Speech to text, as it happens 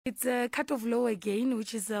It's a cut-off low again,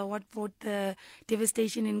 which is what brought the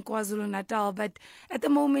devastation in KwaZulu-Natal. But at the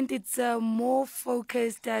moment, it's more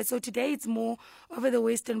focused. So today, it's more over the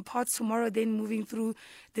western parts. Tomorrow, then moving through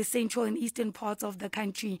the central and eastern parts of the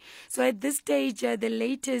country. So at this stage, the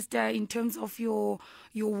latest in terms of your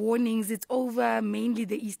warnings, it's over mainly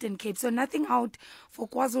the Eastern Cape. So nothing out for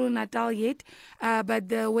KwaZulu-Natal yet. But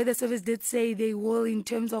the Weather Service did say they will, in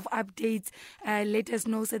terms of updates, let us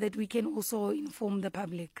know so that we can also inform the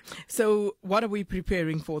public. So what are we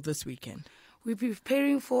preparing for this weekend? We're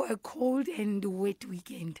preparing for a cold and wet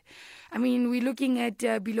weekend. I mean, we're looking at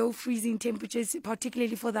below freezing temperatures,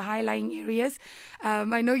 particularly for the high-lying areas.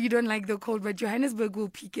 I know you don't like the cold, but Johannesburg will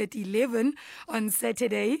peak at 11 on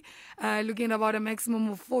Saturday, looking at about a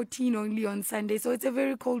maximum of 14 only on Sunday. So it's a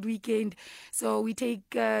very cold weekend. So we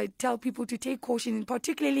tell people to take caution,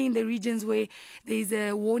 particularly in the regions where there's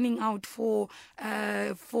a warning out for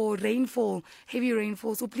rainfall, heavy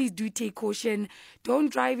rainfall. So please do take caution.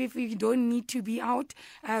 Don't drive if you don't need to be out.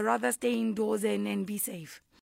 Rather stay indoors and be safe.